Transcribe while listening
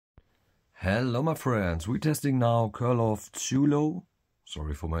Hello my friends, we're testing now Call of Cthulhu,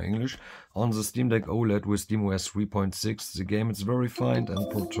 sorry for my English, on the Steam Deck OLED with SteamOS 3.6. The game is very fine and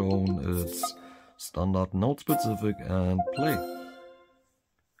Proton it's standard, node specific, and play.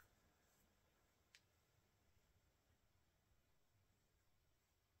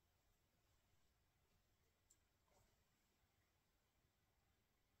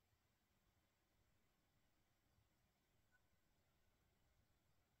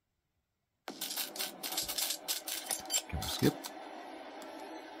 Can we skip?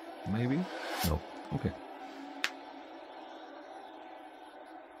 Maybe? No. Okay.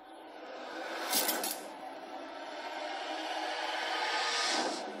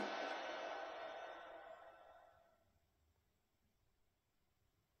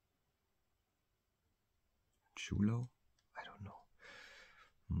 Cthulhu? I don't know.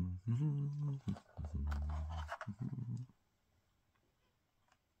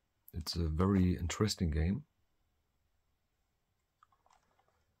 It's a very interesting game.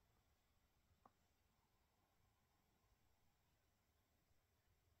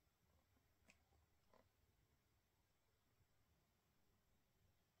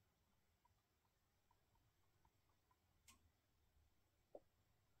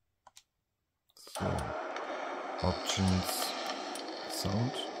 So, options,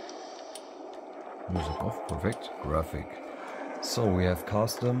 sound, music off, perfect, graphic. So we have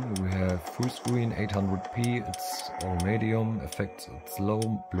custom, we have full screen 800p, it's all medium, effects it's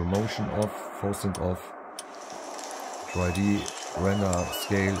low, blue motion off, forcing off, 3D render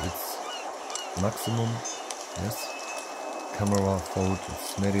scale it's maximum, yes, camera fold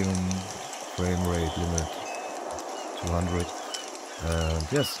it's medium, frame rate limit 200, and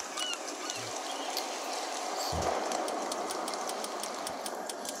yes.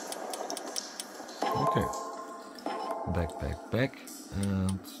 Okay, back,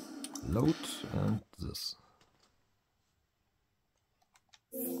 and load, and this.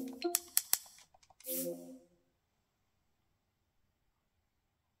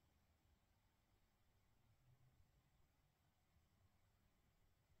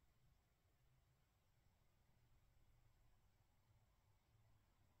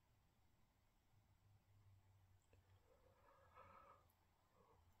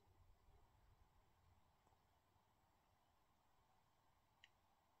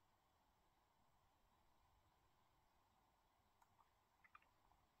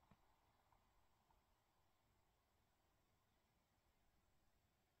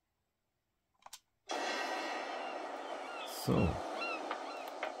 So,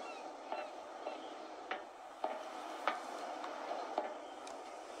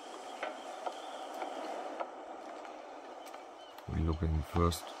 we're looking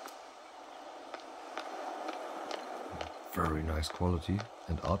first. Very nice quality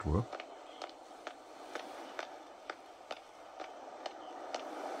and artwork.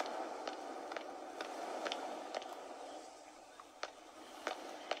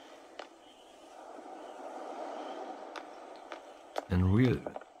 And real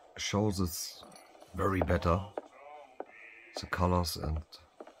shows it's very better, the colors, and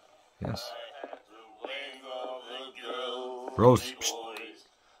yes. Rose, psst.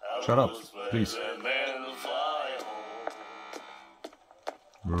 Shut up, please.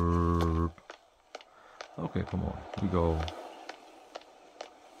 Burp. Okay, come on, we go.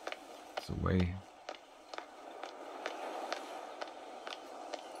 It's away.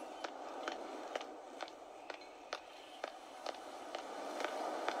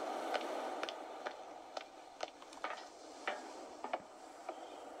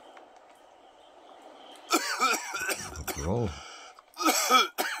 Roll.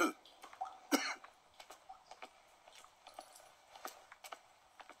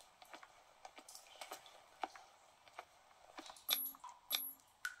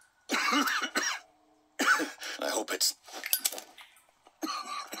 I hope it's...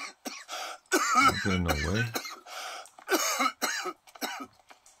 Okay, no way.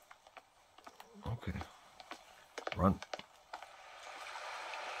 Okay. Run.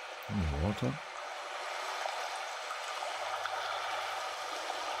 In the water.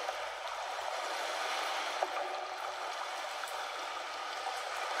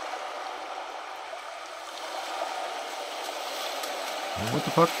 What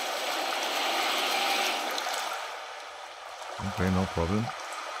the fuck? Okay, no problem.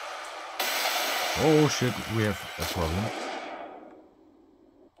 Oh shit, we have a problem.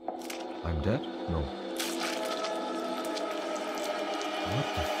 I'm dead? No. What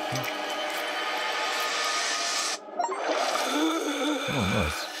the fuck? Oh,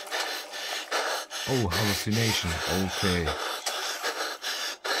 nice. Oh, hallucination. Okay.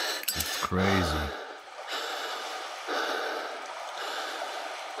 It's crazy.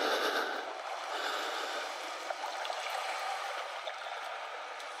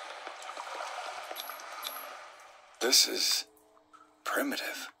 This is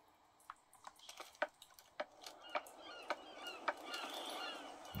primitive.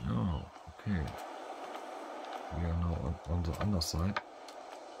 Oh, okay. We are now on the underside.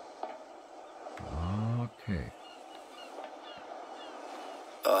 Okay.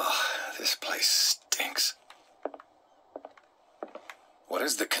 Ugh, this place stinks. What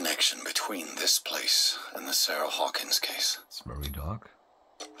is the connection between this place and the Sarah Hawkins case? It's very dark.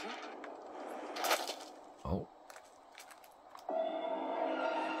 Oh.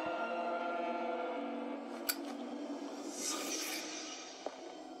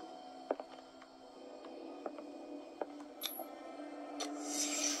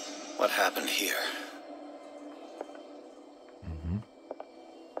 What happened here?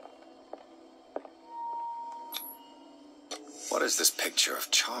 What is this picture of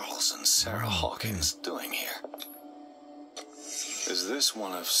Charles and Sarah Hawkins doing here? Is this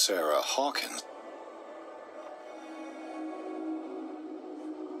one of Sarah Hawkins?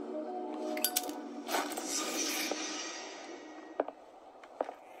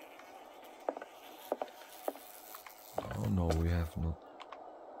 Oh no, we have not.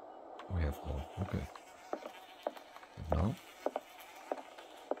 We have all. Okay. And now?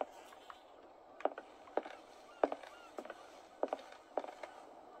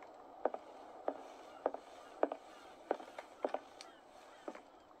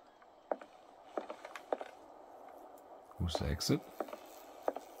 Who's the exit?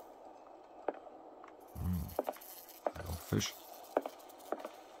 No fish.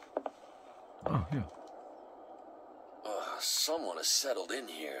 Oh, yeah. Someone has settled in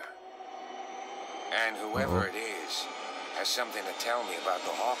here. And whoever it is has something to tell me about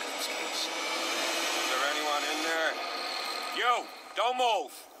the Hawkins case. Is there anyone in there? You! Don't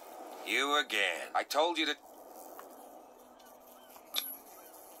move! You again. I told you to...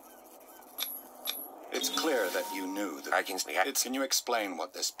 It's clear that you knew that I can see it. Can you explain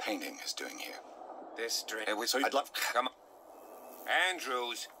what this painting is doing here? This drink... So I'd love... Come on.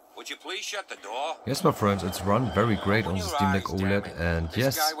 Andrews, would you please shut the door? Yes, my friends, it's run very great on the Steam Deck OLED. And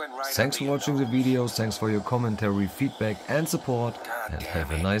yes, thanks for watching the video, thanks for your commentary, feedback and support. And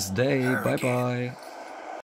have a nice day. Bye bye.